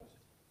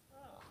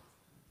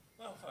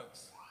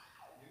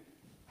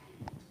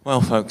Well,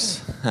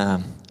 folks,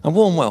 a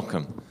warm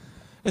welcome.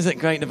 Isn't it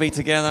great to be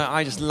together?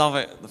 I just love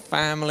it. The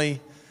family,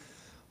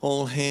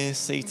 all here,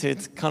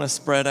 seated, kind of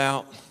spread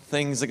out.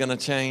 Things are going to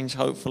change,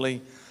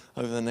 hopefully,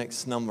 over the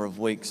next number of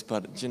weeks.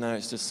 But, you know,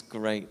 it's just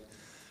great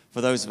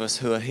for those of us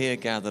who are here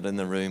gathered in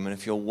the room. And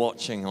if you're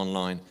watching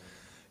online,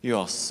 you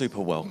are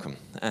super welcome.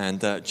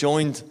 And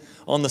joined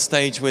on the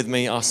stage with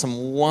me are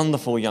some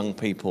wonderful young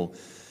people.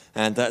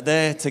 And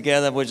they're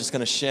together, we're just going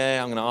to share.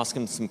 I'm going to ask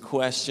them some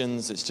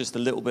questions. It's just a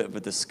little bit of a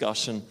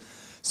discussion.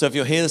 So if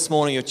you're here this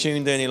morning, you're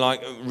tuned in, you're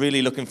like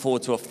really looking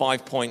forward to a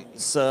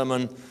 5-point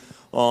sermon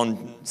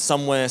on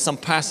some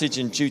passage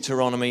in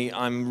Deuteronomy,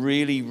 I'm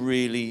really,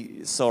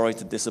 really sorry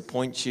to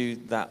disappoint you.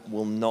 That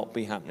will not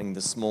be happening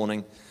this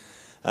morning.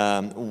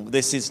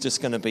 This is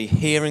just going to be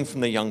hearing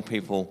from the young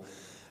people.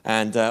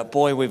 And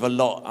boy, we've a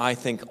lot, I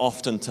think,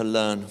 often to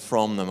learn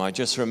from them. I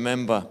just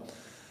remember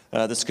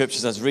the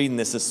scriptures. I was reading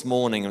this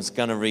morning. I was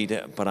going to read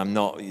it, but I'm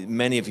not.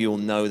 Many of you will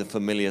know the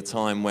familiar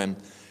time when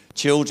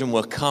children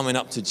were coming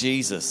up to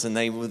Jesus and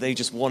they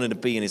just wanted to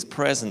be in his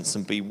presence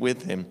and be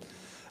with him.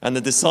 And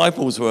the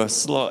disciples were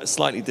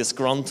slightly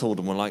disgruntled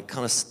and were like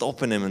kind of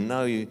stopping him and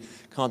no, you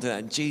can't do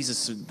that. And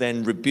Jesus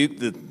then rebuked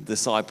the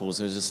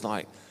disciples. It was just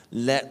like,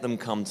 let them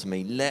come to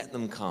me, let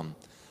them come.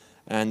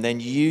 And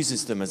then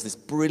uses them as this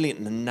brilliant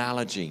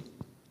analogy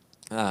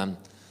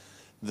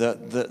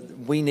that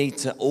we need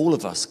to, all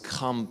of us,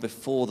 come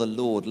before the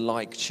Lord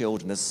like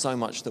children. There's so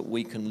much that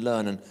we can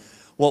learn. And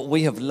what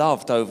we have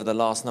loved over the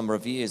last number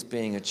of years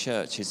being a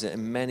church is that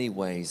in many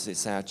ways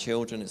it's our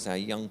children, it's our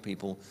young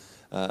people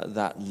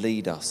that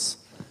lead us.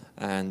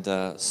 And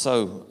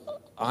so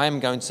I am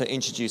going to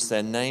introduce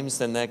their names,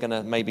 then they're going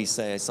to maybe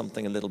say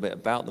something a little bit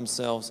about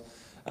themselves,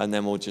 and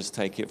then we'll just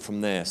take it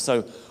from there.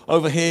 So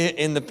over here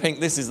in the pink,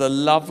 this is the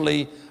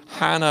lovely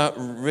Hannah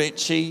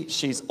Ritchie.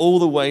 She's all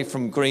the way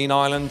from Green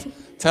Island.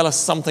 Tell us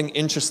something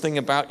interesting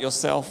about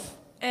yourself.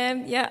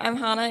 Yeah, I'm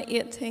Hannah,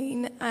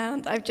 18,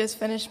 and I've just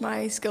finished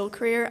my school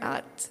career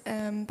at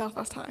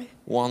Belfast High.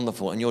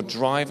 Wonderful. And you're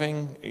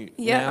driving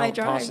Yeah, now? I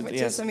drive, which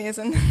is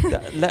amazing.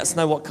 Let us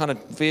know what kind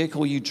of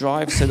vehicle you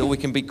drive so that we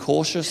can be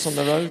cautious on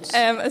the roads.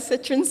 A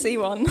Citroen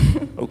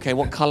C1. Okay,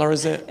 what color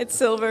is it? It's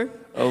silver.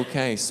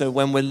 Okay, so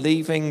when we're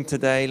leaving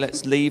today,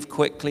 let's leave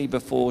quickly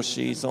before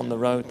she's on the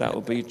road. That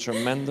would be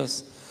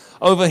tremendous.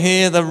 Over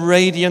here, the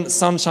radiant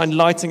sunshine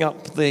lighting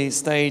up the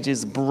stage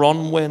is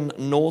Bronwyn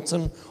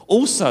Norton,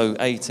 also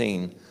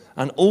 18,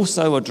 and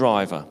also a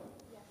driver.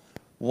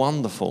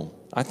 Wonderful.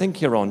 I think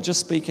you're on.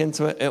 Just speak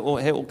into it. It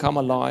will come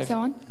alive. So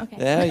on? Okay.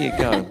 There you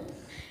go.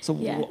 So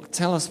Yeah.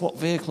 Tell us, what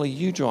vehicle are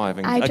you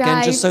driving? I Again,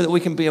 drive- just so that we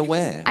can be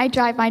aware. I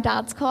drive my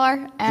dad's car.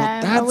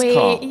 dad's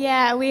car?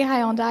 Yeah, we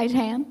Hyundai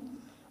i10.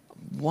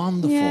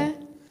 Wonderful. Yeah.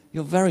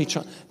 You're very...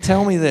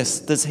 Tell me this.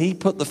 Does he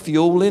put the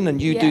fuel in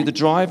and you do the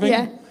driving?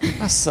 Yeah.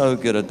 That's so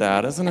good a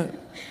dad, isn't it?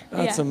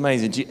 That's Yeah.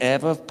 amazing. Do you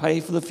ever pay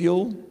for the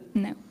fuel?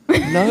 No.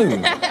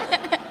 No.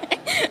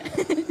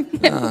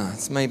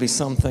 It's maybe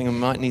something I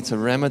might need to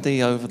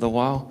remedy over the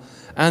while.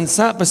 And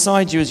sat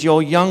beside you is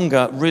your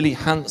younger, really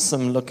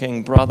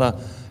handsome-looking brother,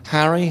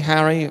 Harry.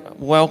 Harry,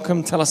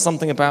 welcome. Tell us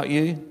something about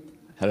you.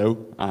 Hello,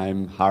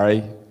 I'm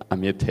Harry.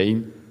 I'm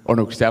 18. Oh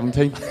no,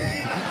 17.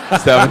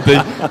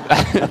 17.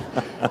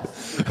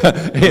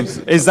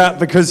 Is that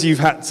because you've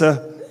had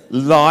to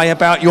lie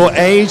about your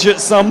age at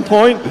some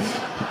point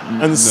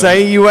and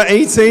say you were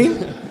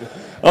 18?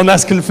 Oh,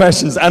 that's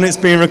confessions, and it's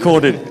being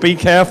recorded. Be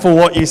careful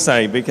what you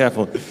say. Be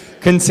careful.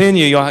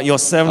 Continue. You're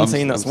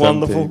 17. That's I'm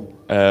wonderful.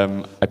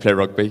 17. I play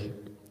rugby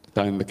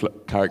down the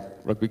Carrick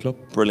Rugby Club.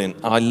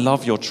 Brilliant. I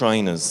love your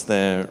trainers.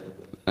 They're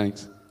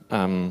Thanks.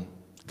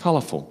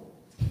 colourful.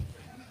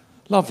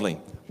 Lovely.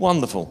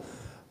 Wonderful.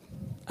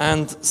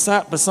 And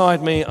sat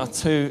beside me are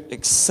two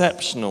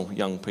exceptional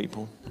young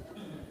people.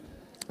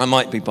 I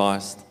might be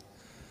biased.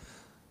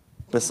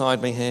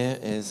 Beside me here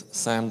is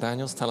Sam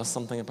Daniels. Tell us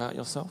something about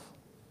yourself.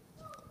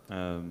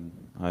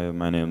 Hi,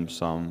 my name's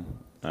Sam.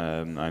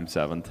 I'm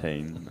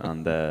 17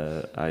 and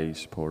I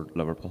support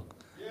Liverpool.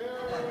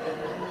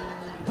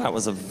 That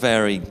was a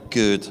very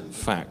good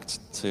fact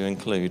to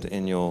include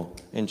in your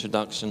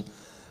introduction.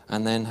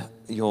 And then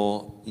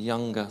your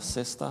younger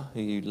sister,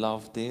 who you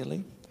love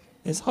dearly,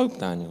 is Hope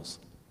Daniels.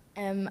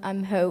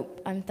 I'm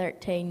Hope, I'm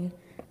 13,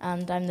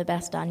 and I'm the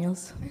best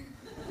Daniels.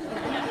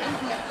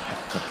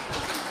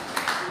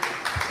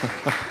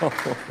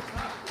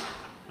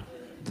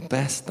 The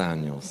best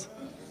Daniels.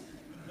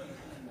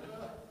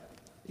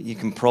 You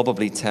can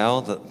probably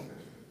tell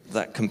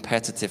that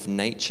competitive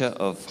nature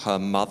of her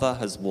mother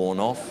has worn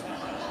off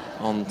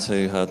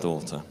onto her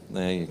daughter.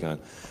 There you go.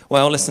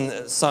 Well,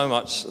 listen, so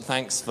much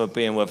thanks for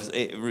being with us.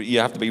 You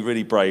have to be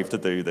really brave to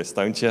do this,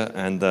 don't you?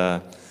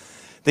 And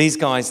these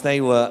guys,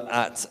 they were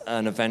at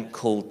an event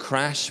called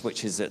Crash,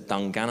 which is at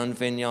Dungannon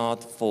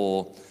Vineyard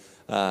for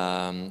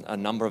a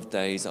number of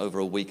days over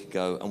a week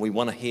ago. And we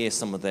want to hear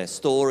some of their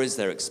stories,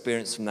 their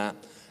experience from that.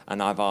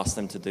 And I've asked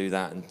them to do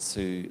that and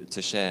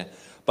to share.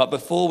 But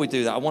before we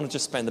do that, I want to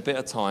just spend a bit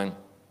of time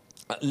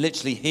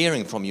literally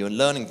hearing from you and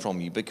learning from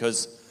you,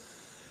 because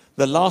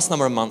the last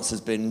number of months has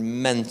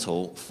been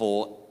mental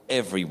for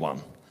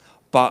everyone.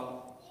 But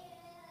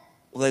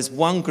there's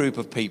one group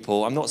of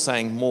people, I'm not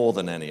saying more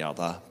than any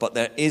other, but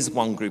there is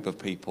one group of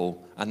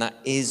people, and that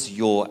is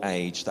your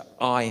age, that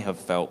I have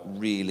felt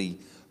really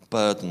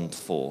burdened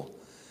for.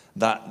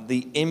 That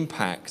the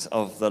impact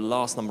of the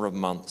last number of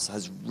months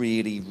has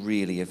really,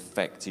 really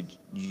affected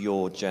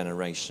your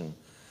generation.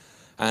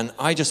 And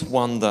I just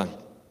wonder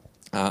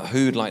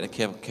who'd like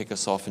to kick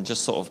us off and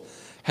just sort of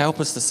help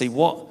us to see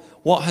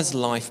what has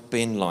life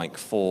been like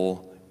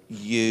for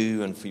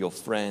you and for your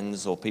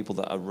friends or people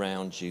that are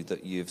around you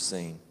that you've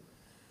seen.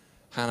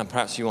 Hannah,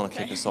 perhaps you want to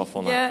kick us off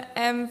on that.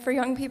 Yeah, for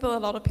young people, a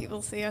lot of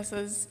people see us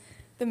as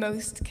the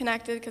most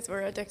connected because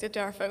we're addicted to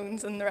our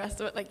phones, and the rest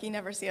of it, like, you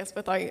never see us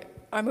without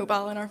our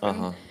mobile and our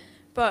phone.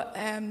 But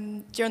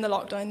during the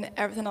lockdown,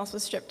 everything else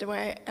was stripped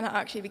away, and it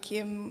actually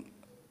became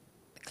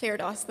clear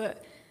to us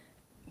that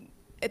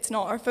it's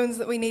not our phones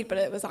that we need, but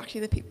it was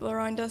actually the people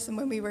around us. And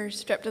when we were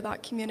stripped of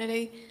that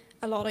community,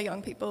 a lot of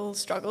young people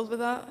struggled with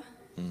that.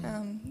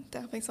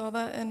 Definitely saw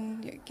that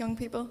in young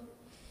people.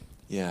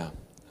 Yeah,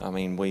 I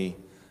mean, we,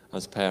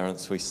 as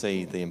parents, we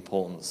see the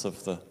importance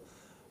of the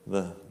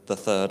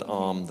third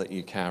arm that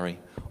you carry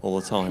all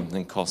the time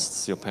and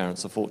costs your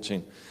parents a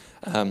fortune.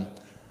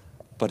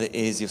 But it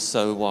is, you're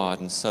so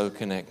wired and so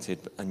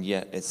connected, and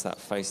yet it's that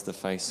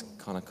face-to-face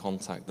kind of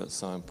contact that's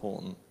so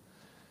important.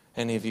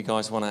 Any of you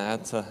guys want to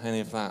add to any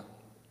of that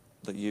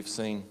you've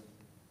seen?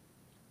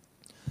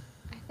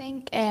 I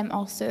think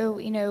also,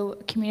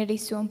 community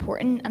is so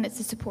important, and it's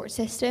a support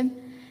system.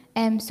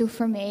 So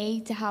for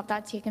me, to have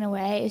that taken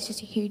away is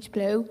just a huge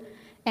blow.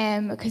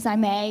 Because I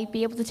may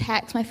be able to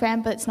text my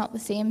friend, but it's not the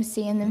same as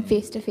seeing them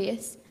face to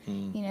face,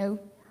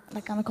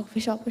 like on a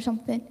coffee shop or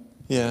something.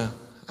 Yeah.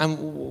 And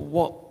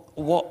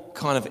what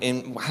kind of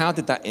how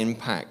did that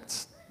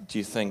impact, do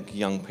you think,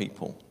 young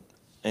people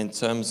in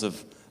terms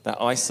of that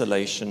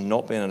isolation,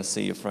 not being able to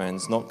see your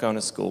friends, not going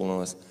to school and all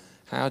this?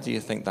 How do you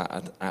think that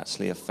had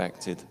actually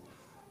affected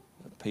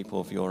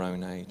people of your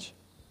own age?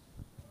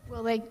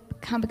 Well, they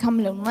can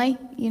become lonely,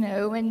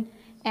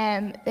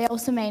 and they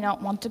also may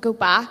not want to go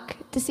back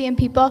to seeing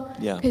people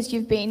because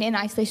you've been in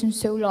isolation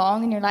so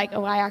long, and you're like,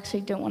 oh, I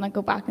actually don't want to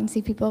go back and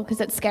see people because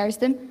it scares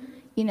them,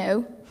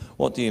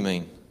 What do you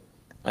mean?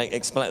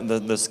 Explain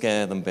the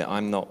scare them bit.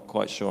 I'm not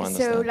quite sure I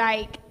understand. So,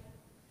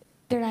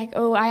 they're like,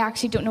 oh, I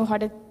actually don't know how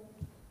to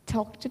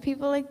talk to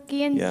people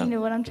again. Yeah. You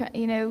know what I'm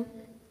trying,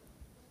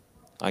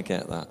 I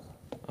get that.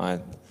 I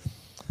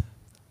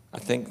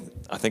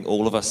think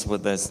all of us,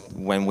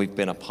 when we've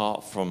been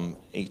apart from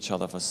each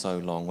other for so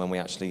long, when we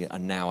actually are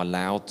now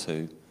allowed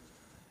to,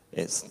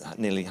 it's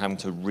nearly having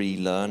to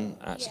relearn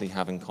actually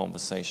having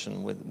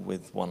conversation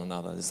with one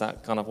another. Is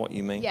that kind of what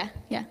you mean?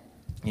 Yeah.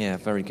 Yeah,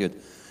 very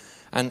good.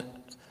 And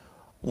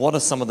what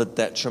are some of the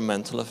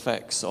detrimental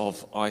effects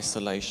of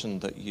isolation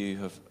that you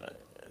have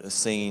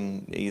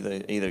seen,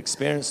 either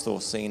experienced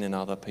or seen in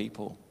other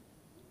people?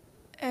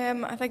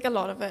 I think a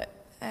lot of it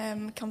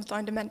comes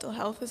down to mental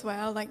health as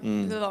well, like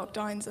the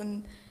lockdowns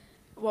and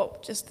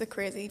what just the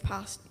crazy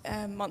past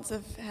months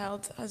have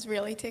held has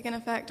really taken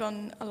effect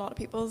on a lot of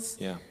people's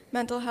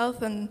mental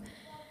health, and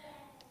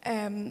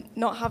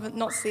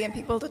not seeing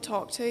people to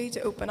talk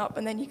to open up,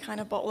 and then you kind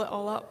of bottle it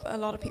all up. A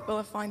lot of people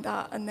have found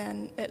that, and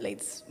then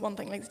one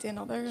thing leads to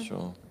another.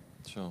 Sure.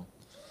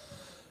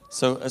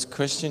 So as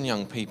Christian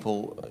young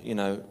people,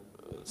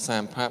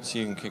 Sam, perhaps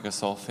you can kick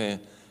us off here.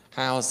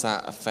 How has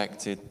that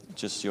affected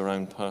just your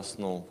own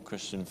personal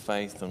Christian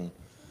faith and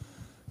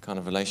kind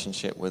of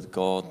relationship with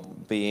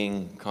God,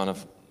 being kind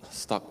of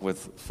stuck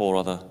with 4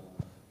 other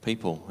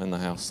people in the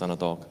house and a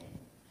dog?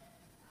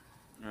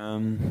 I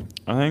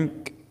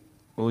think,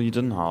 well, you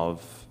didn't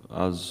have,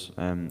 as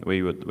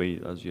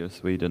as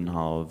youth, we didn't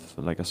have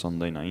like a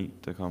Sunday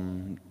night to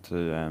come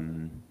to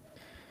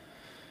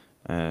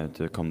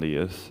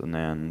youth, and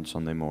then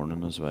Sunday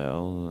morning as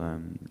well.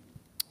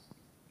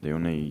 The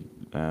only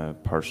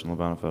personal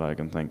benefit I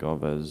can think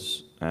of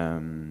is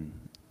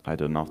I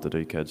didn't have to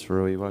do kids for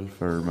a wee while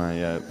for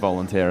my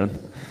volunteering.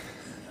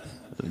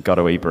 Got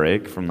a wee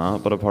break from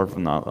that, but apart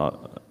from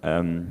that,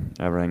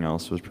 everything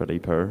else was pretty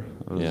poor.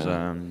 It was,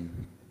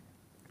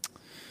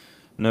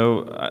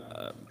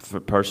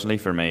 personally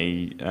for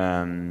me,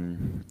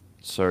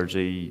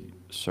 Sergi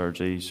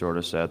sort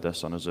of said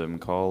this on a Zoom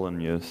call in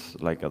youth,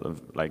 at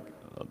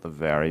the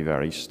very,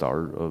 very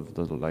start of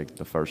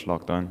the first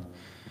lockdown.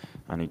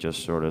 And he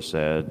just sort of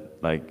said,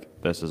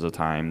 this is a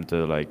time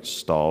to,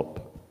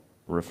 stop,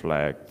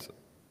 reflect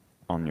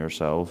on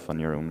yourself and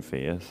your own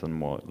faith,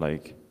 and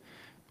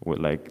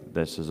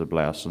this is a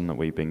blessing that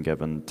we've been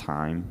given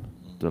time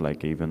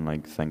to,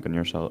 even, think on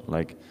yourself,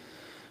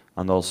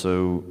 and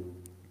also,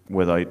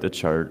 without the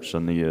church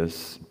and the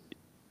youth,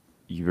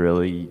 you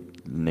really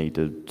need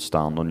to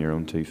stand on your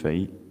own 2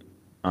 feet.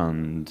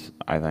 And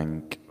I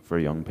think for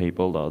young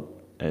people, that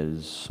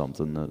is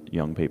something that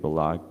young people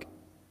lack,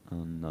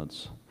 and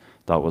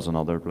that was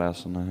another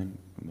blessing, I think.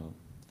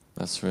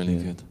 That's really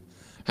good.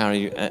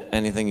 Harry,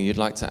 anything you'd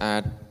like to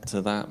add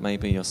to that,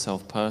 maybe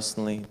yourself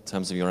personally, in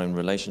terms of your own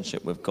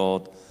relationship with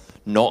God,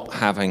 not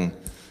having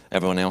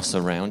everyone else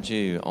around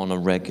you on a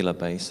regular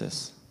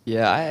basis?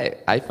 Yeah,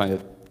 I find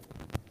it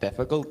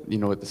difficult,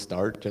 at the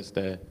start, just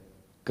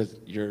because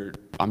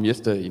I'm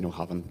used to,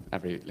 having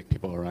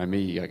people around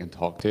me I can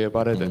talk to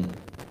about it,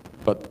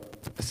 but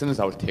as soon as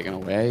I was taken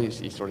away,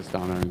 you sort of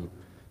stand there and go,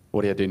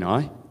 what do I do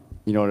now?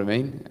 You know what I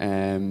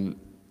mean?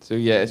 So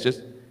yeah, it's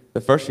just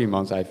the first few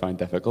months I found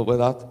difficult with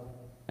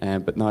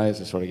that, but now as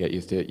I sort of get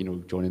used to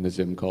it, joining the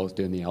Zoom calls,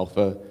 doing the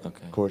alpha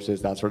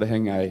courses, that sort of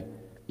thing, I,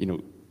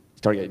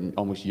 start getting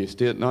almost used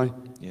to it now.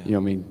 Yeah. You know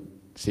what I mean?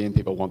 Seeing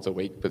people once a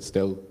week, but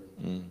still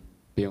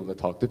being able to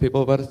talk to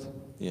people about it.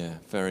 Yeah,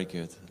 very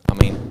good. I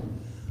mean,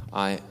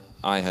 I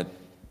had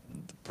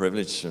the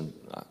privilege,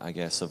 I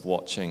guess, of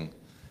watching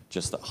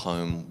just at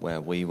home where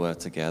we were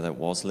together. It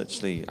was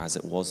literally as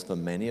it was for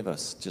many of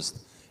us, just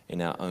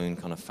in our own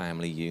kind of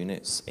family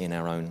units, in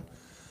our own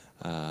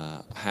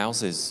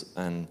houses,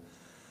 and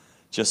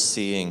just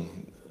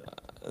seeing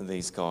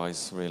these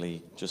guys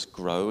really just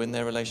grow in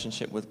their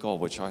relationship with God,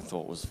 which I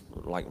thought was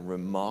like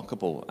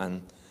remarkable.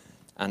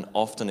 And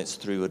often it's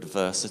through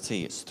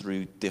adversity, it's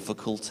through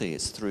difficulty,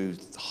 it's through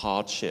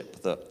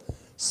hardship that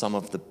some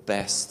of the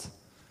best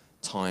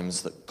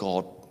times that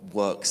God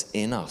works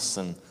in us.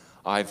 And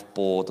I've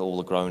bored all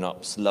the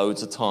grown-ups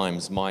loads of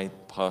times. My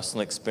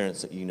personal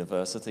experience at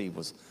university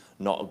was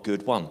not a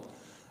good one.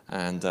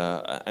 And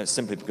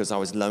simply because I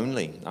was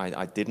lonely.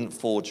 I didn't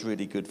forge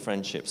really good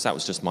friendships. That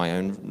was just my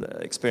own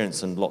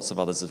experience, and lots of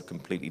others are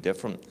completely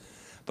different.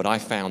 But I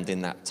found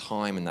in that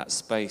time, in that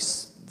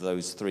space,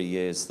 those 3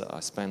 years that I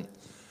spent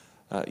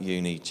at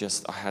uni,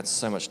 I had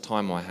so much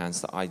time on my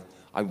hands that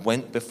I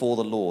went before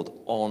the Lord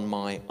on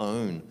my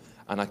own,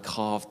 and I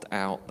carved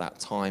out that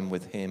time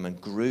with him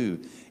and grew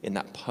in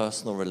that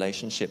personal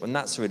relationship. And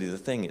that's really the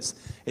thing. It's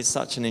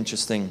such an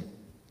interesting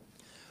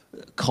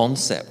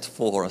concept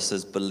for us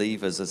as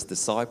believers, as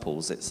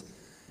disciples.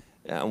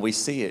 And we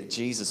see it.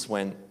 Jesus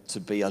went to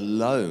be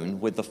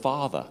alone with the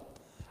Father.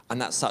 And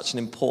that's such an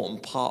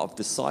important part of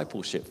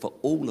discipleship for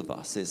all of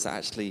us. It's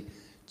actually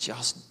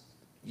just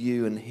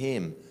you and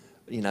him,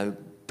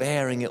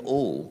 bearing it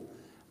all.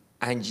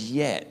 And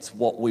yet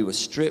what we were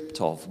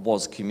stripped of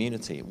was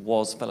community, it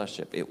was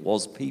fellowship, it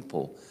was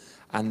people.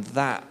 And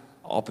that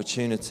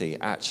opportunity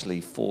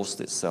actually forced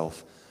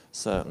itself,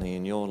 certainly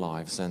in your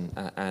lives and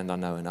I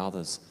know in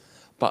others.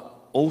 But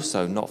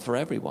also not for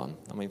everyone.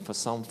 I mean, for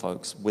some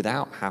folks,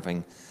 without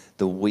having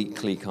the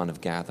weekly kind of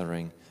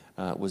gathering,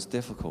 was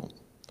difficult.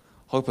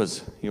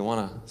 Hopers, you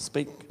want to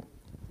speak?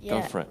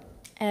 Yeah. Go for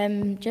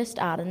it. Just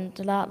adding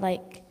to that,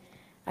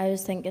 I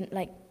was thinking,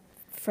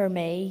 for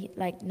me,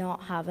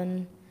 not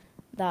having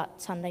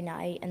that Sunday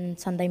night and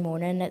Sunday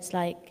morning, it's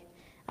like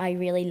I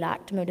really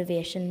lacked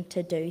motivation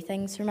to do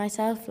things for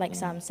myself. Like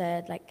Sam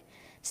said,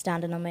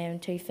 standing on my own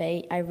 2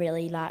 feet, I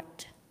really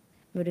lacked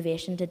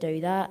motivation to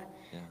do that.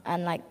 Yeah.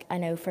 And I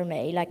know for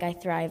me, I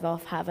thrive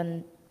off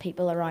having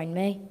people around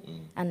me,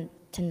 and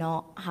to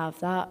not have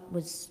that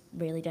was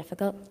really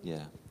difficult.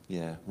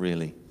 Yeah,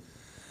 really.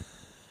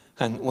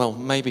 And well,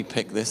 maybe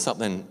pick this up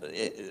then.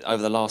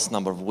 Over the last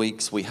number of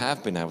weeks, we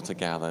have been able to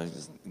gather.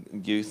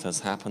 Youth has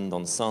happened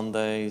on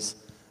Sundays.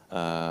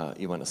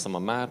 You went to Summer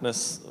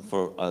Madness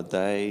for a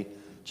day.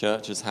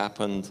 Church has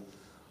happened.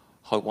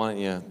 Hope, why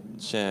don't you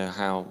share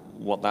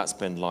what that's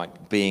been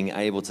like, being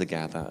able to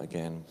gather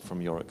again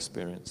from your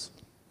experience?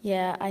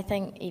 Yeah, I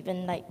think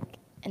even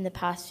in the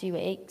past few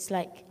weeks,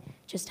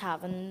 just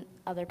having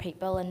other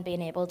people and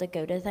being able to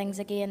go to things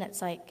again,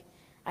 it's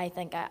I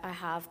think I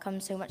have come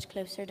so much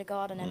closer to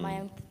God and in my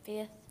own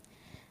faith.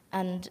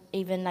 And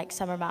even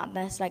Summer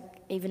Madness,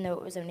 even though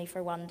it was only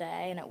for one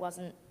day and it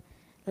wasn't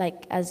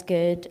as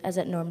good as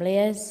it normally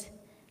is,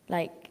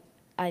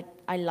 I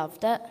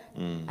loved it.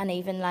 And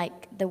even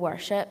the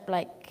worship,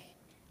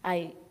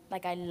 I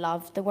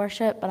loved the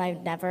worship, and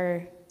I've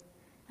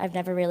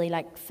never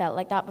really felt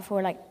like that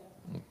before,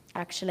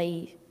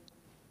 actually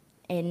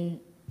in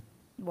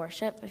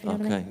worship, if you know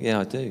what I mean. Okay, yeah,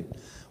 I do.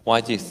 Why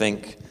do you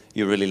think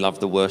you really love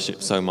the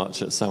worship so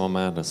much at Summer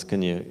Madness?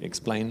 Can you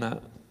explain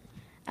that?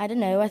 I don't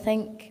know. I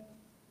think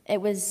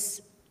it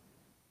was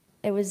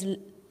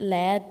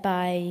led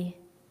by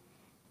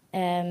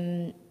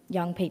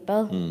young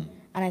people, and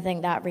I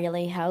think that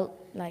really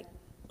helped.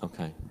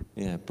 Okay,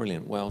 yeah,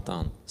 brilliant. Well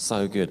done.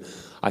 So good.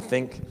 I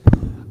think.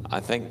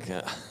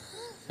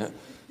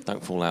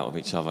 Don't fall out of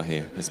each other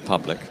here. It's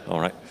public, all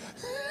right?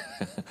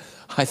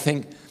 I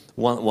think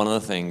one of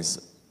the things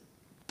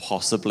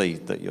possibly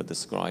that you're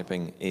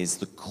describing is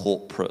the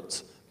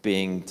corporate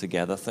being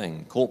together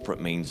thing.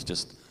 Corporate means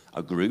just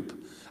a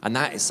group. And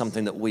that is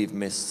something that we've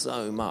missed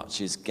so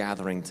much, is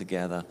gathering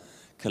together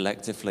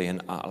collectively.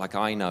 And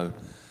I know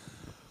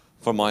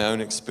from my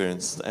own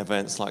experience,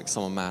 events like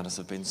Summer Madness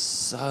have been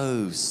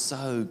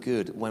so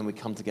good when we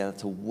come together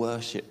to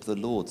worship the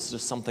Lord. So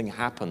just something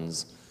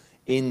happens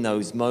in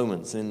those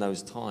moments, in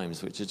those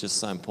times, which is just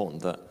so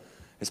important that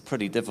it's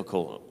pretty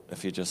difficult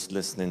if you're just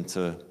listening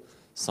to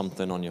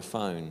something on your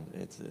phone.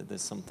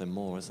 There's something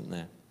more, isn't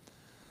there?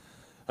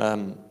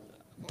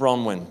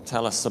 Bronwyn,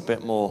 tell us a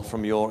bit more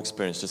from your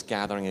experience, just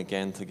gathering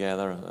again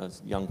together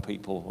as young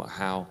people.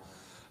 How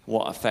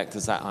what effect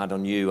has that had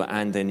on you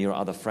and then your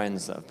other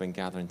friends that have been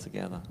gathering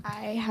together?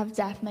 I have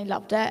definitely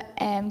loved it,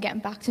 getting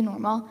back to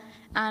normal.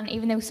 And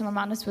even though Summer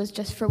Madness was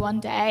just for one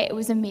day, it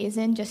was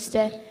amazing just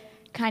to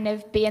kind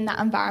of be in that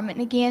environment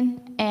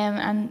again.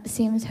 And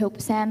same as Hope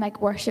saying,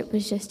 like, worship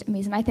was just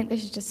amazing. I think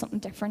there's just something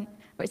different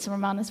about Summer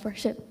Madness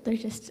worship.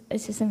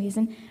 It's just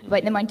amazing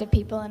about the amount of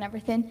people and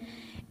everything.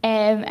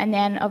 And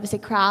then obviously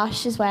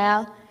Crash as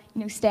well,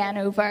 staying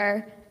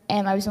over.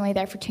 I was only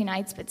there for 2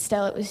 nights, but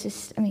still it was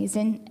just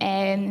amazing.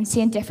 And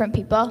seeing different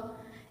people.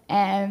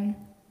 And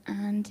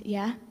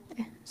yeah.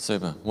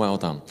 Super, well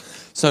done.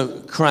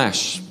 So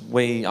Crash,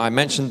 I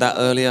mentioned that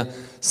earlier.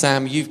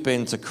 Sam, you've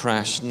been to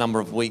Crash a number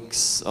of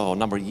weeks, or a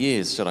number of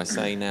years, should I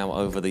say now,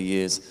 over the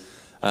years.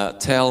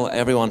 Tell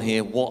everyone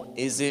here, what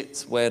is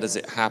it? Where does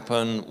it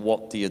happen?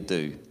 What do you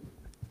do?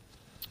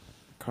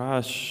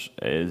 Crash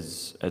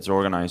it's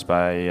organised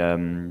by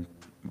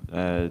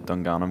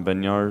Dungannon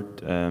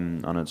Vineyard,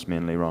 and it's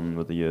mainly run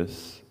with the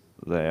youth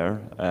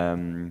there.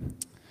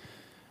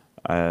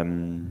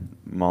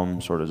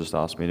 Mum sort of just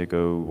asked me to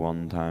go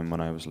one time when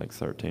I was like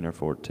 13 or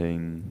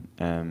 14,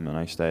 and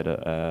I stayed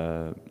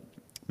at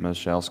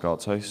Michelle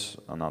Scott's house,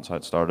 and that's how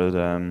it started.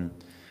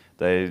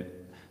 They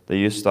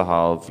used to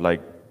have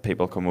like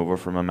people come over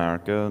from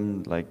America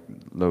and like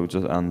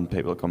and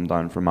people come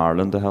down from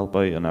Ireland to help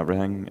out and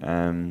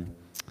everything.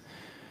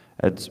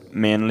 It's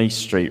mainly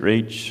street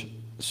reach,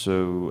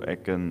 so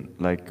it can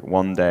like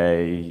one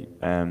day,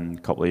 a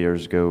couple of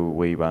years ago,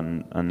 we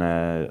went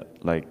and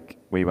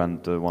we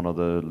went to one of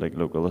the like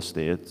local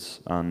estates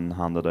and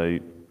handed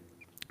out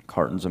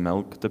cartons of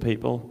milk to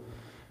people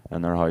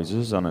in their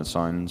houses, and it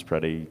sounds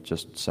pretty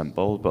just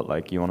simple, but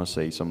like you want to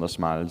see some of the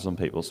smiles on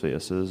people's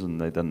faces,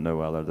 and they didn't know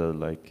whether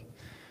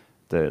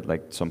to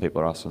some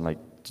people are asking like,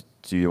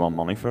 do you want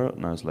money for it?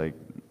 And I was like,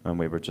 and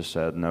we were just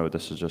said, no,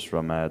 this is just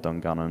from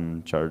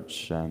Dungannon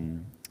Church,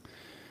 and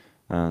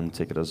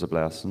take it as a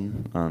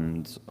blessing.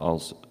 And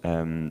also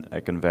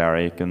it can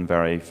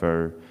vary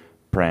for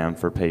praying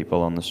for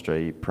people on the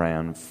street,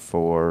 praying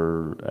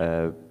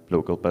for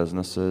local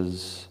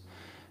businesses,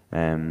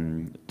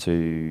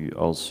 to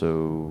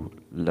also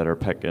litter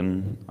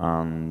picking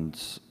and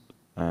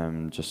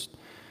just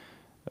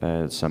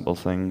simple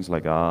things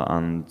like that.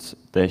 And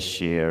this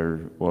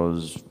year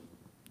was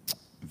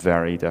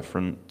very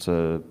different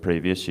to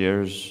previous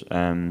years.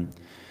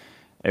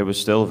 It was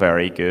still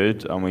very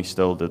good, and we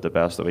still did the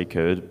best that we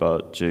could,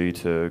 but due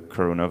to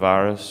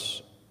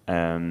coronavirus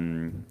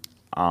and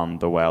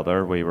the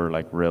weather, we were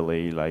like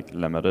really like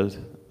limited.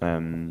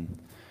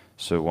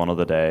 So one of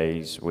the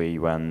days we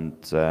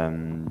went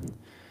and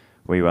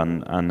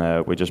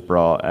we just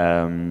brought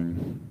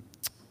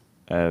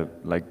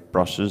like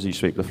brushes you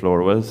sweep the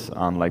floor with,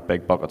 and like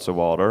big buckets of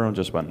water, and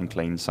just went and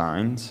cleaned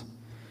signs.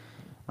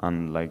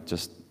 And like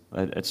just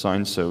it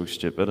sounds so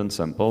stupid and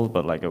simple,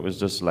 but like it was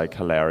just like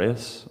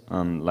hilarious,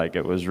 and like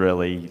it was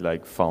really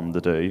like fun to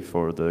do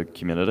for the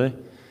community,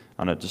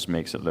 and it just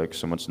makes it look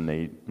so much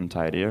neat and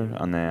tidier.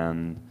 And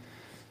then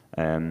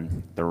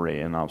the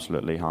rain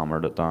absolutely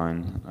hammered it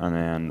down, and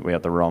then we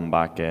had to run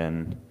back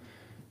in,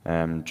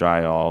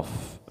 dry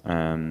off,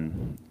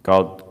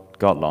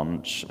 got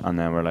lunch, and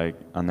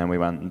then we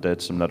went and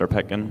did some litter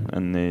picking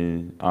in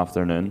the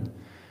afternoon,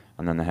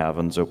 and then the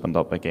heavens opened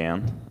up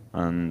again,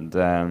 and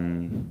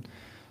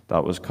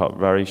that was cut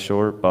very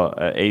short.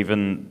 But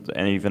even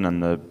in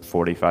the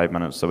 45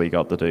 minutes that we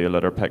got to do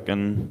litter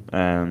picking,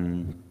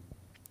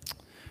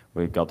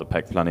 we got to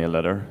pick plenty of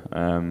litter,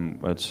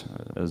 which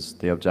is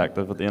the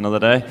objective at the end of the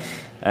day.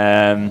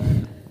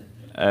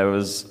 It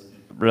was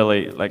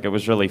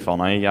really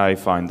funny. I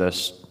found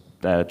this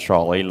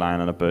trolley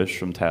lying in a bush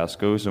from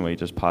Tesco's, and we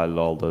just piled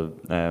all the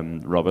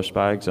rubbish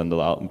bags into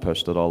that and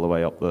pushed it all the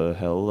way up the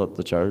hill at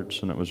the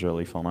church, and it was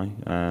really funny.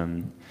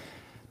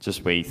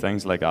 Just wee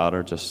things like that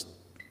are just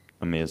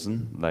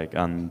amazing. Like,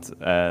 and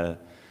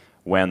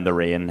when the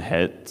rain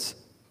hit,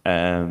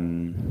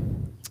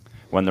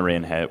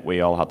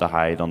 we all had to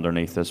hide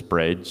underneath this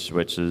bridge,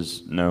 which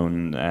is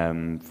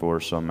known for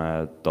some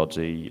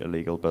dodgy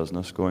illegal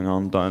business going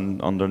on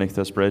down underneath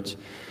this bridge.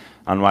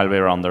 And while we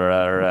were under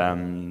there,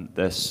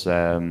 this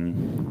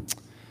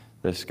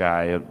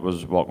guy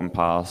was walking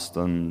past,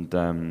 and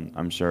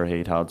I'm sure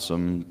he'd had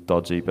some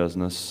dodgy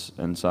business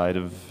inside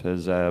of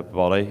his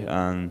body.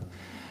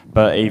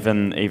 But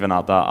even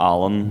at that,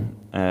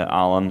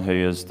 Alan, who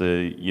is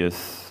the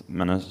youth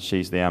minister,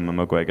 she's the Emma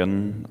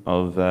McGuigan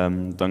of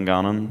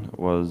Dungannon,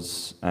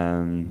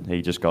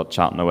 he just got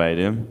chatting away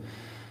to him,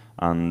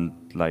 and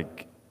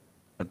like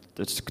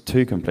it's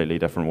two completely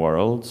different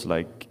worlds.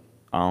 Like,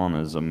 Alan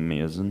is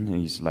amazing.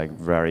 He's like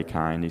very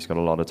kind. He's got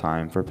a lot of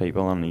time for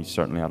people, and he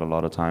certainly had a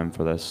lot of time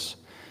for this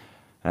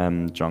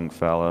drunk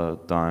fella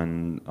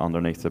down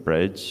underneath the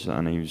bridge,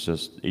 and he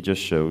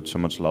just showed so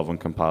much love and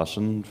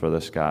compassion for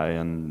this guy,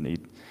 and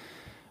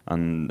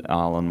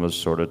Alan was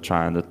sort of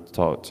trying to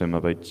talk to him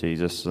about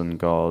Jesus and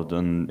God,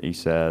 and he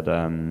said,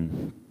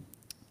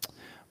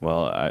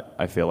 well,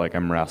 I feel like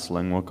I'm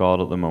wrestling with God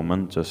at the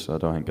moment. Just I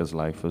don't think his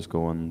life was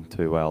going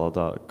too well at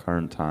that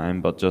current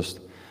time, but just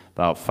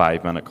that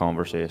 5-minute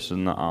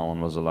conversation that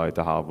Alan was allowed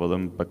to have with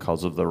him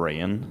because of the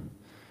rain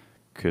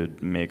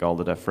could make all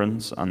the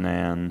difference. And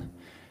then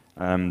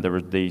there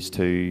were these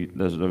two,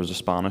 there was a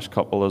Spanish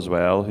couple as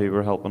well who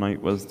were helping out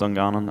with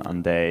Dungannon,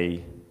 and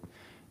they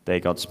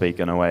got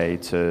speaking away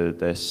to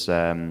this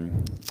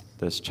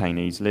this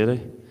Chinese lady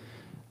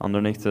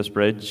underneath this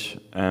bridge,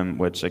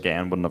 which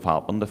again wouldn't have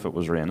happened if it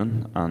was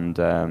raining.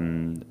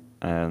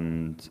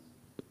 And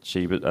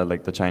she was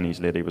like, the Chinese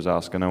lady was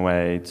asking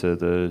away to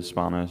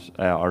the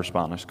our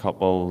Spanish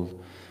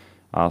couple,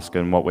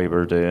 asking what we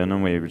were doing,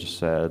 and we just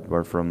said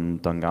we're from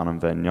Dungannon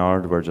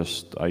Vineyard. We're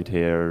just out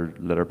here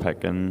litter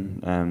picking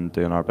and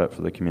doing our bit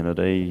for the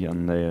community.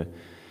 And they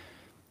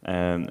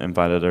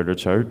invited her to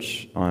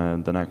church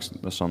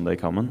the Sunday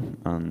coming,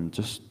 and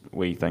just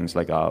wee things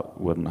like that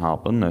wouldn't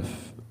happen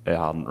if it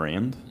hadn't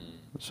rained.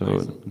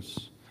 So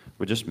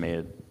we just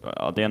made,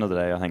 at the end of the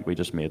day, I think we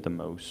just made the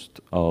most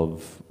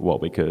of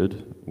what we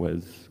could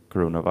with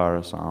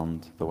coronavirus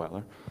and the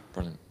weather.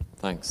 Brilliant,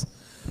 thanks.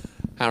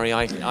 Harry,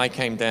 I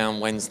came down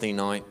Wednesday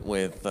night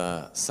with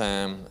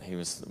Sam. He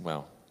was,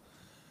 well,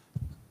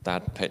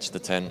 Dad pitched the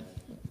tent.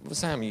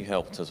 Sam, you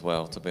helped as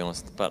well, to be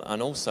honest.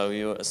 And also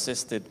you were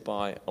assisted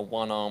by a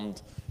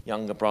one-armed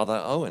younger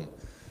brother, Owen,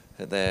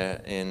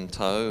 there in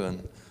tow.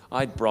 And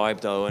I'd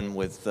bribed Owen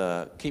with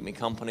keep me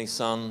company,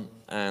 son,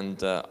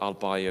 and I'll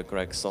buy you a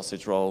Greggs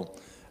sausage roll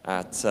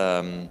at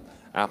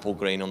Apple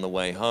Green on the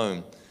way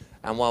home.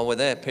 And while we're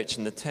there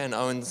pitching the tent,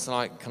 Owen's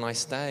like, can I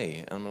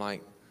stay? And I'm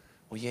like,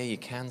 well, yeah, you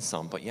can,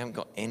 son, but you haven't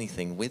got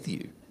anything with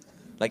you.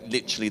 Like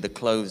literally the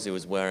clothes he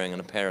was wearing and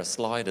a pair of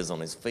sliders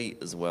on his feet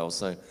as well.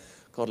 So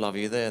God love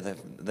you, they're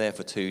there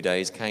for 2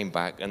 days, came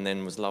back and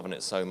then was loving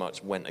it so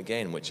much, went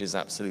again, which is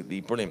absolutely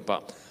brilliant.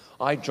 But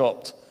I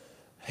dropped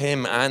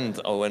him and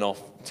Owen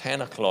off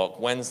 10 o'clock,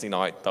 Wednesday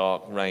night,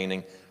 dark,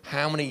 raining.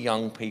 How many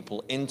young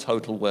people in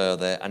total were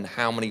there, and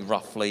how many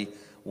roughly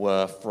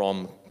were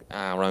from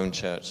our own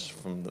church,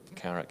 from the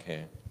Carrick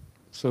here?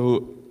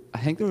 So I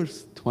think there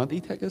was 20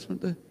 tickets,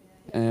 weren't there?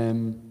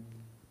 And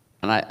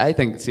I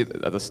think, see,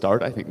 at the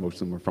start, I think most of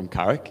them were from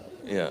Carrick.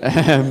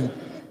 Yeah.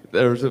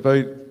 There was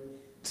about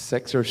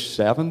 6 or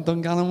 7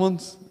 Dungannon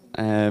ones,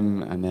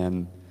 and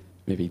then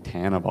maybe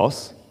 10 of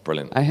us.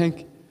 Brilliant. I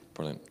think.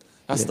 Brilliant.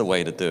 That's the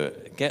way to do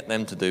it. Get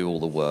them to do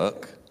all the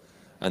work,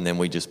 and then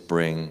we just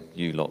bring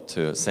you lot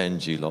to it,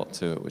 send you lot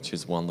to it, which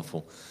is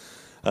wonderful.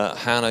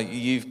 Hannah,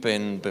 you've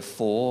been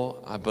before,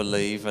 I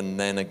believe, and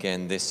then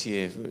again this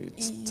year.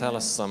 Tell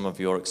us some of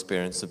your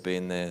experience of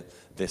being there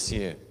this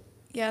year.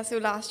 Yeah, so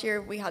last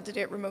year we had to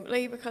do it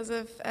remotely because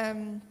of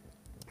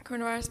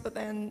coronavirus, but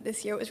then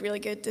this year it was really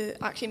good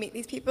to actually meet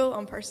these people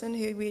in person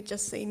who we had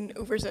just seen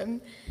over Zoom.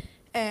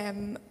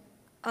 And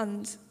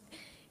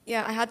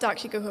yeah, I had to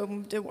actually go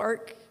home to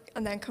work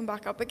and then come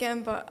back up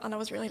again, and I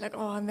was really like,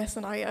 oh, I'm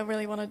missing out. I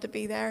really wanted to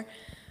be there,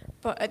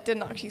 but it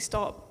didn't actually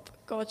stop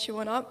God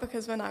showing up,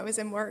 because when I was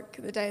in work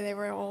the day they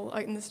were all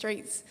out in the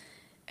streets,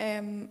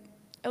 a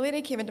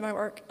lady came into my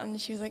work and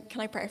she was like,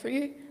 can I pray for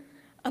you?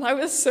 And I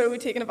was so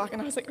taken aback,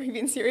 and I was like, are you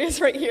being serious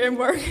right here in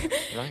work?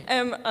 Right.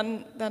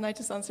 And then I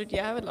just answered,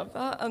 yeah, I would love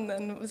that. And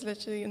then it was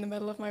literally in the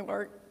middle of my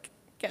work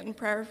getting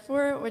prayer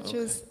for it, which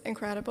was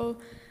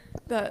incredible.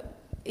 That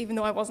even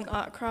though I wasn't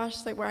at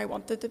Crash, like where I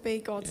wanted to be,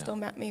 God still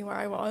met me where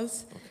I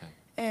was. Okay.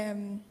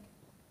 And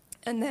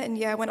then,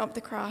 yeah, I went up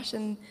to Crash,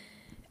 and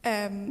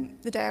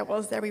the day I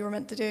was there, we were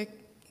meant to do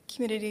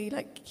community,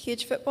 like,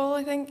 cage football,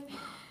 I think.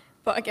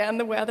 But again,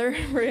 the weather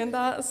ruined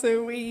that,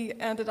 so we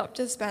ended up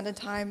just spending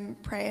time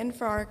praying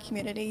for our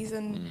communities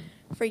and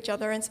for each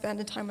other and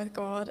spending time with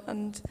God.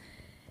 And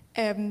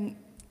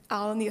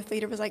Alan, the youth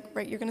leader, was like,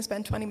 right, you're going to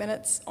spend 20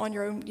 minutes on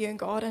your own, you and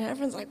God. And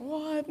everyone's like,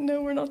 what?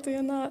 No, we're not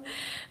doing that.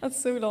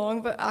 That's so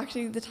long. But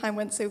actually, the time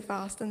went so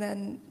fast, and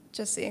then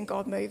just seeing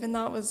God move, and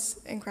that was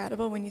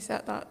incredible when you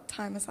set that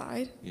time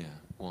aside. Yeah,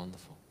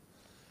 wonderful.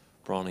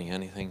 Bronnie,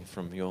 anything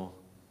from your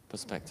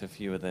perspective?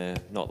 You were there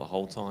not the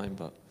whole time,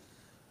 but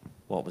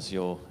what was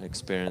your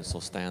experience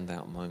or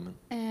standout moment?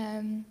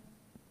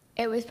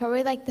 It was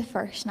probably like the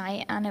first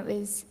night, and it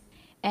was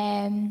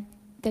the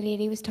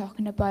lady was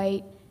talking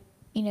about,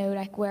 you know,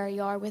 like where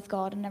you are with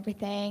God and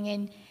everything,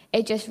 and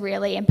it just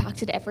really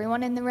impacted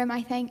everyone in the room,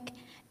 I think.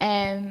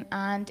 And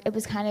it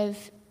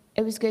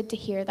was good to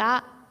hear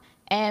that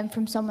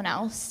from someone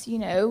else, you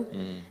know.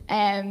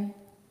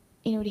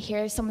 You know, to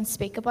hear someone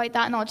speak about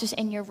that, not just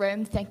in your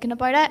room thinking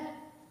about it.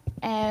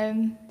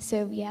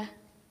 So yeah.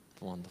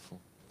 Wonderful.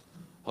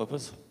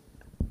 Hopers,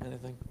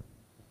 anything?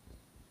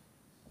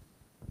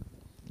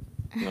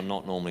 You're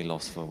not normally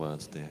lost for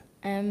words, dear.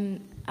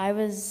 I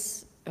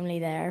was only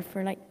there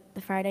for like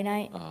the Friday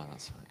night. Oh,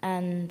 that's right.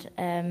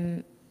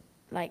 And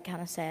like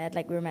Hannah said,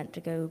 like we were meant to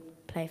go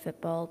play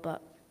football,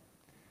 but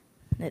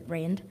it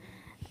rained.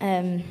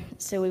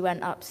 So we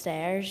went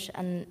upstairs,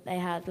 and they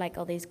had like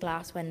all these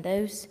glass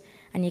windows,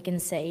 and you can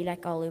see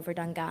like all over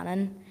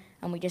Dungannon,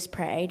 and we just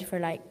prayed for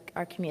like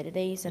our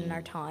communities and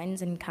our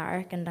towns in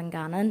Carrick and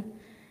Dungannon.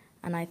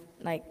 And I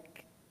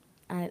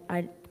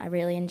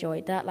really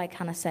enjoyed that. Like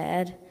Hannah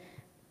said,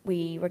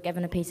 we were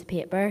given a piece of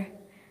paper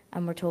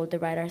and we're told to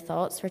write our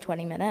thoughts for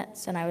 20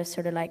 minutes. And I was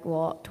sort of like,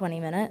 what, 20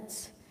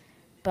 minutes?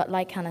 But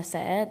like Hannah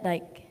said,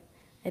 like,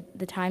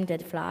 the time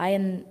did fly,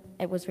 and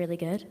it was really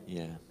good.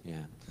 Yeah,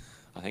 yeah.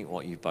 I think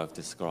what you've both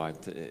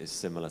described is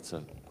similar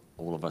to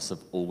all of us of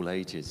all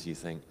ages. You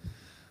think,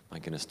 my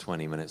goodness,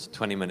 20 minutes.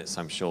 20 minutes,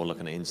 I'm sure,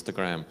 looking at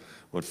Instagram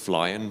would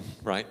fly in,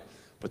 right?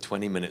 But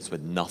 20 minutes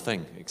with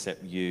nothing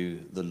except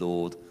you, the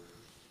Lord,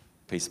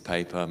 piece of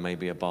paper,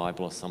 maybe a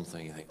Bible or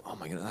something. You think, oh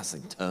my goodness,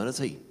 that's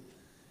eternity.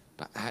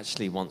 But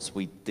actually, once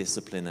we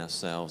discipline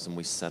ourselves and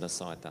we set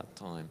aside that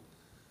time,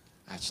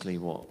 actually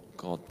what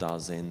God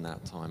does in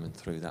that time and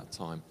through that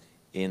time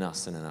in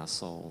us and in our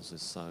souls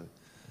is so,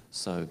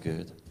 so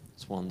good.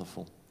 It's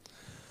wonderful.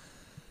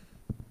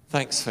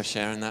 Thanks for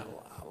sharing that.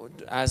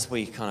 As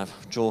we kind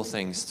of draw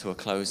things to a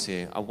close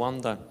here, I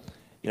wonder,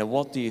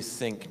 what do you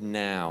think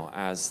now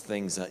as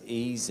things are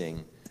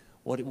easing?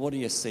 What do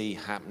you see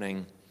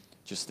happening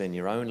just in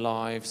your own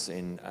lives,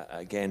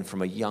 again,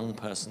 from a young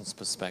person's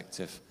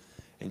perspective,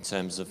 in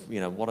terms of,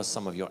 what are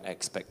some of your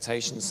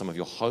expectations, some of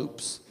your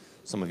hopes,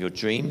 some of your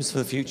dreams for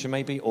the future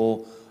maybe, or,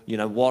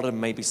 what are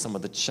maybe some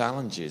of the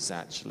challenges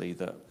actually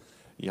that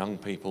young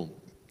people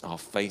are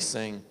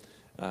facing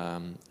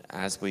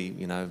as we,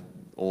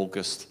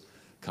 August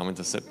coming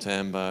to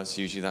September, it's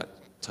usually that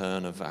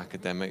turn of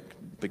academic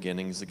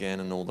beginnings again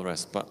and all the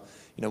rest. But,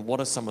 what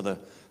are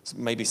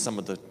maybe some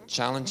of the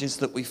challenges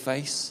that we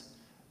face,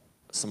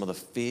 some of the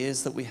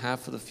fears that we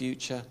have for the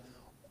future,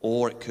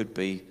 or it could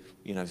be,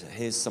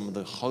 here's some of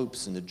the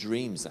hopes and the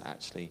dreams that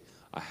actually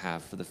I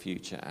have for the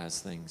future as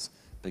things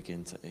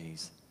begin to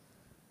ease.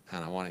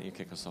 Hannah, why don't you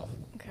kick us off?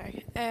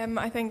 Okay.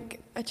 I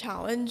think a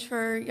challenge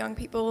for young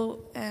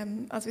people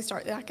as we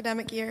start the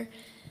academic year,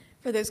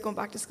 for those going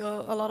back to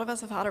school, a lot of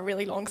us have had a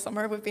really long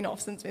summer. We've been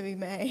off since maybe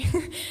May.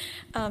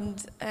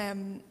 And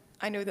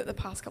I know that the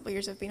past couple of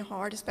years have been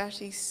hard,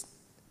 especially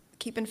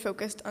keeping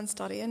focused and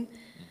studying.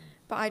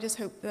 But I just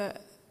hope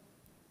that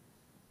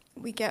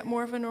we get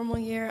more of a normal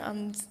year,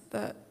 and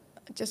that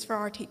just for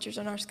our teachers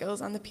and our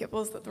schools and the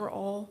pupils, that we're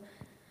all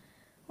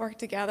work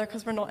together,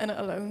 because we're not in it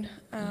alone,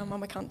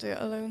 and we can't do it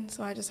alone.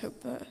 So I just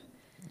hope that.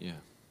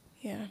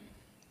 Yeah.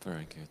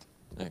 Very good.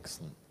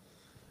 Excellent.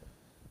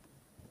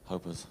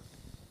 Hopers.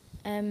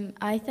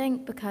 I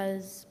think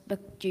because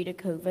due to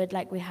COVID,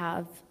 like, we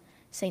have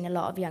seen a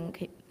lot of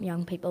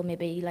young people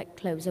maybe like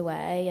close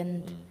away,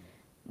 and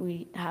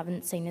we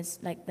haven't seen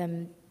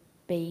them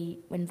be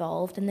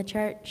involved in the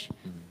church.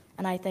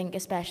 And I think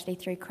especially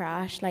through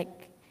Crash,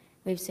 like,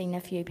 we've seen a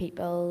few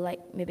people like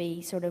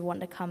maybe sort of want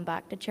to come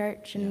back to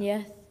church and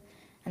youth.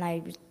 And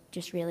I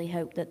just really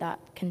hope that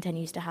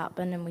continues to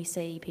happen, and we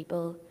see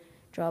people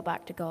draw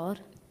back to God.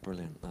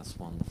 Brilliant. That's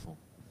wonderful.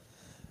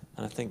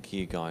 And I think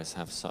you guys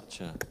have such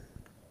a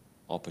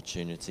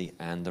opportunity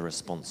and the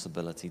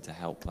responsibility to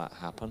help that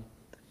happen.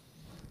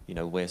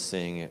 We're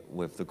seeing it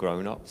with the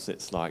grown-ups.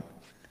 It's like,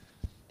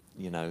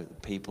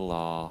 people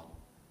are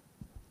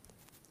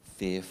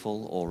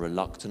fearful or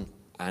reluctant,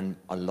 and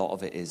a lot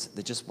of it is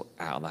they're just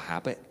out of the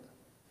habit,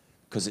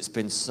 because it's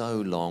been so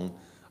long.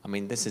 I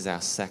mean, this is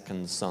our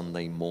second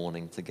Sunday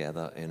morning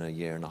together in a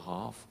year and a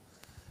half,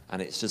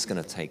 and it's just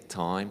going to take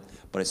time,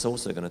 but it's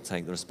also going to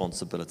take the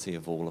responsibility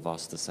of all of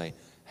us to say,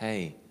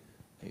 hey,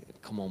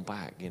 come on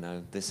back,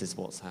 this is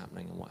what's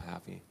happening and what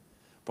have you.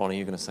 Bronnie,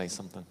 you're going to say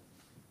something?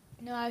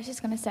 No, I was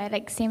just going to say,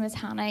 like, same as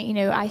Hannah,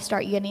 I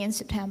start uni in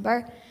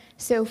September.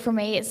 So for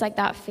me, it's like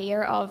that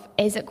fear of,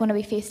 is it going to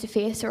be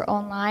face-to-face or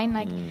online?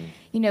 Like,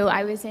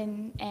 I was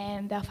in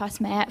Belfast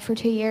Met for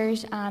 2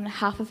 years, and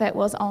half of it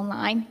was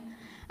online.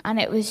 And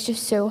it was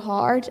just so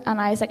hard.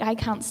 And I was like, I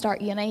can't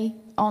start uni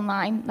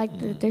online. Like,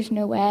 there's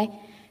no way.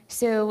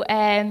 So,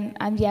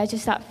 and yeah,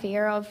 just that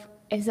fear of,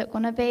 is it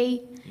going to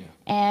be?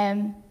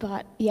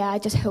 But yeah, I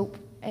just hope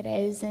it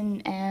is.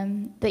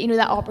 And that,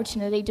 that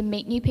opportunity to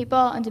meet new people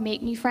and to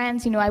make new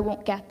friends, I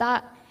won't get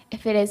that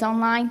if it is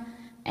online.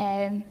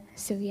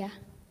 So yeah.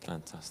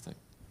 Fantastic.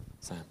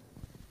 Sam?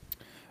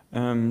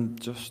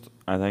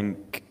 I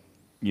think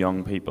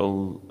young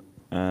people,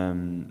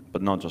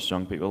 but not just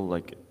young people,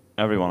 like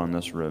everyone in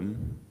this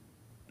room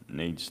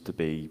needs to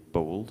be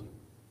bold,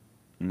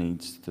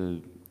 needs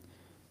to,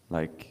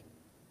 like,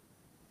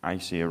 I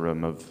see a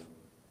room of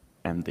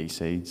empty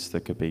seats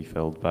that could be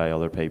filled by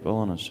other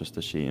people, and it's just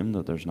a shame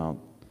that it's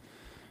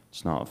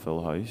not a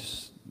full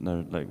house.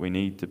 We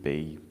need to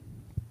be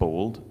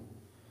bold.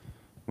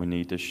 We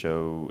need to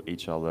show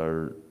each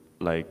other,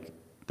 like,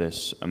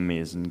 this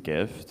amazing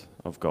gift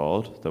of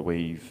God that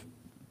we've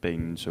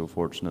been so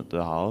fortunate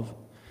to have.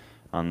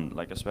 And,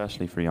 like,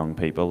 especially for young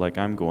people, like,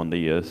 I'm going to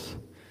youth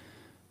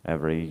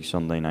every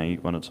Sunday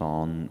night when it's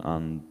on,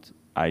 and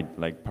I,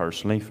 like,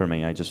 personally, for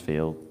me, I just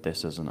feel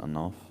this isn't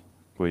enough,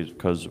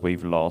 because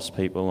we've lost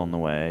people on the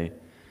way,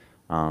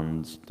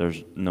 and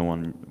there's no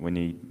one. We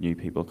need new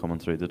people coming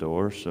through the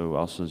door. So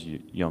us as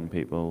young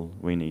people,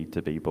 we need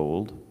to be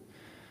bold.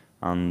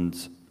 And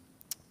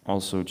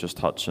also just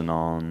touching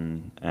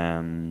on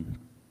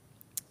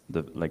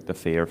the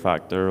fear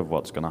factor of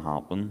what's going to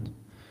happen.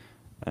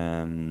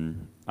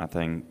 I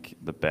think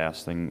the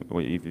best thing,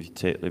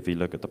 if you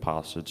look at the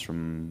passage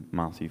from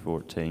Matthew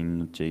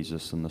 14,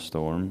 Jesus and the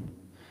storm,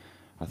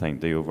 I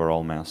think the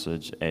overall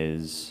message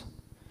is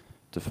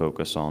to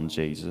focus on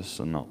Jesus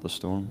and not the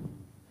storm.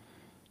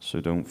 So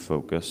don't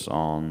focus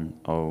on,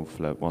 oh,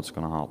 flip, what's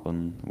going to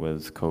happen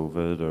with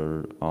COVID,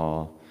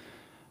 or,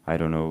 I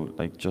don't know,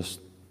 like, just,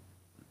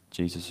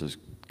 Jesus has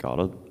got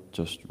it.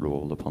 Just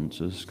roll the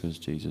punches, because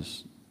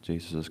Jesus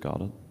has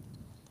got it.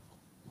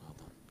 Well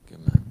done. Good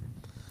man.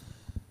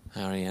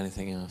 Harry,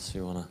 anything else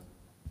you want to?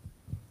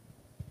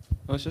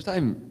 Well, it's just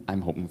I'm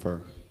hoping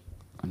for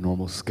a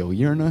normal school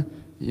year now.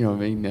 You know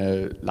what I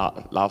mean?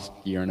 Last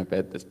year and a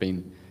bit, it's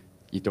been,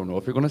 you don't know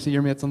if you're going to see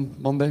your mates on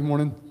Monday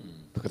morning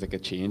because it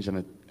could change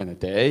in a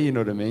day. You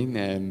know what I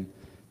mean?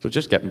 So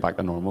just getting back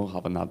to normal,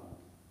 having that,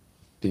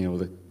 being able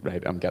to,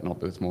 right, I'm getting up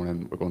this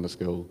morning, we're going to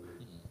school.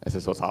 Is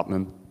this what's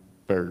happening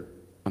for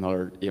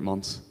another 8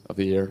 months of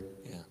the year?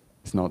 Yeah.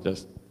 It's not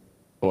just,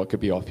 oh, it could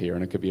be off here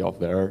and it could be off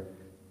there,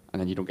 and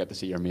then you don't get to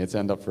see your mates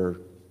end up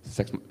for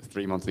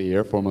 3 months of the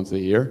year, 4 months of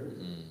the year.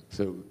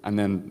 So, and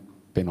then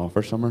being off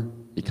for summer,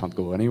 you can't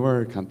go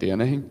anywhere, can't do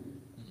anything,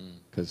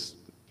 because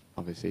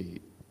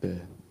obviously the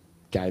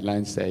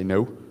guidelines say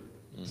no,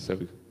 so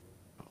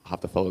have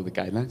to follow the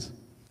guidelines.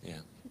 Yeah.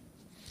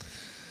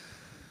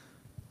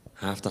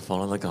 Have to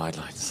follow the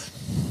guidelines.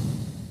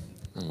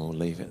 And we'll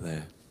leave it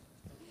there.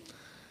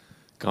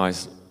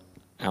 Guys,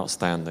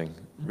 outstanding.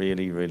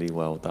 Really, really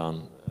well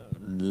done.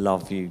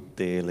 Love you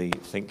dearly.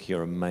 Think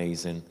you're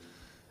amazing.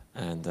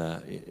 And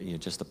you're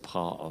just a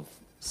part of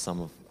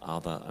some of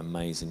other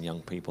amazing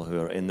young people who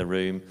are in the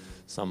room.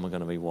 Some are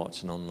going to be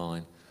watching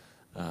online.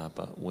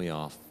 But we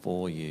are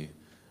for you.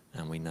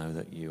 And we know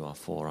that you are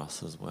for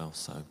us as well.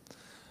 So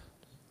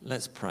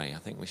let's pray. I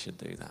think we should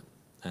do that.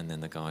 And then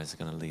the guys are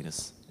going to lead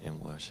us in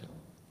worship.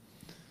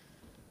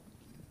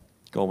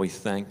 God, we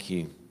thank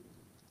you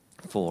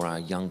for our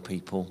young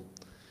people.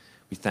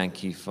 We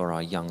thank you for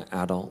our young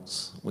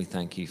adults. We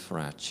thank you for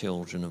our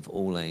children of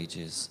all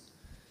ages.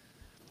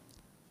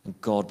 And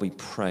God, we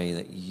pray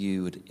that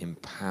you would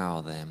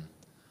empower them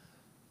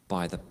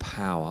by the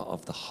power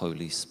of the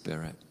Holy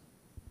Spirit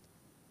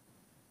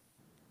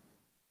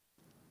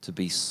to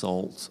be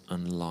salt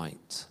and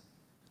light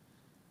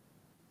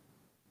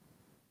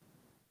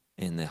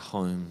in their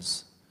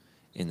homes,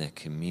 in their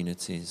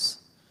communities,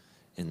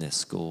 in their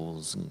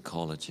schools and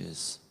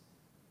colleges.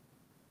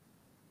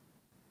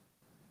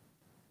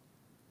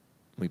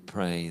 We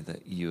pray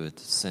that you would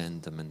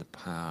send them in the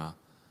power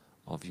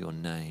of your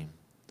name.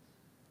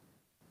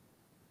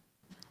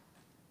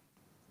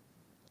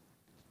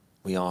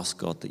 We ask,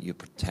 God, that you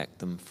protect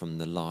them from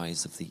the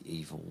lies of the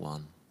evil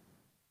one,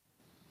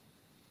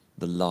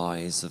 the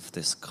lies of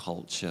this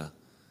culture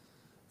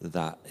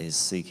that is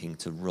seeking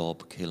to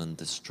rob, kill, and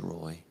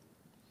destroy.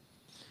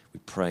 We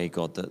pray,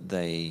 God, that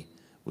they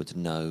would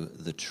know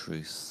the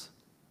truth,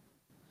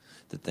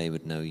 that they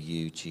would know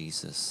you,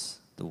 Jesus,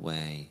 the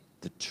way,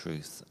 the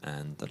truth,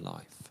 and the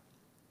life.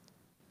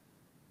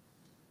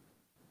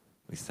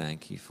 We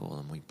thank you for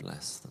them. We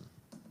bless them.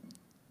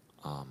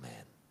 Amen.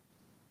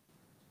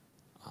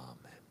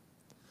 Amen.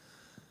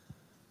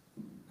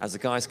 As the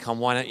guys come,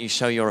 why don't you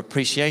show your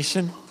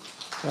appreciation?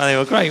 Well, they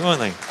were great, weren't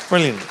they?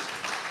 Brilliant.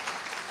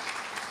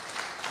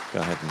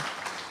 Go ahead and